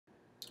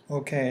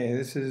Okay,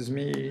 this is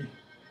me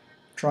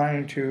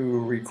trying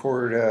to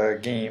record a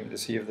game to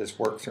see if this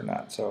works or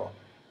not. So,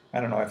 I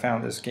don't know, I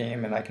found this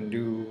game and I can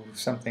do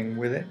something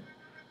with it.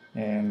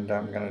 And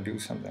I'm going to do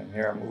something.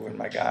 Here I'm moving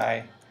my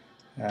guy.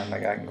 My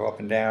guy can go up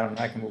and down.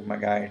 I can move my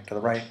guy to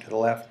the right, to the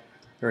left.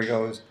 There he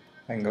goes.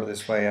 I can go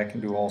this way. I can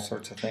do all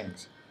sorts of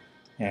things.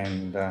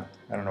 And I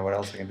don't know what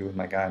else I can do with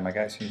my guy. My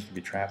guy seems to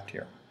be trapped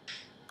here. I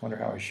wonder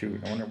how I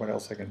shoot. I wonder what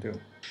else I can do.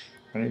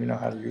 I don't even know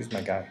how to use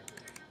my guy.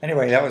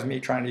 Anyway, that was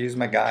me trying to use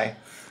my guy,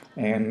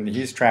 and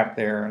he's trapped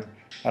there, and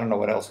I don't know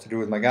what else to do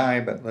with my guy,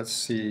 but let's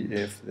see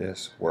if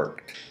this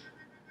worked.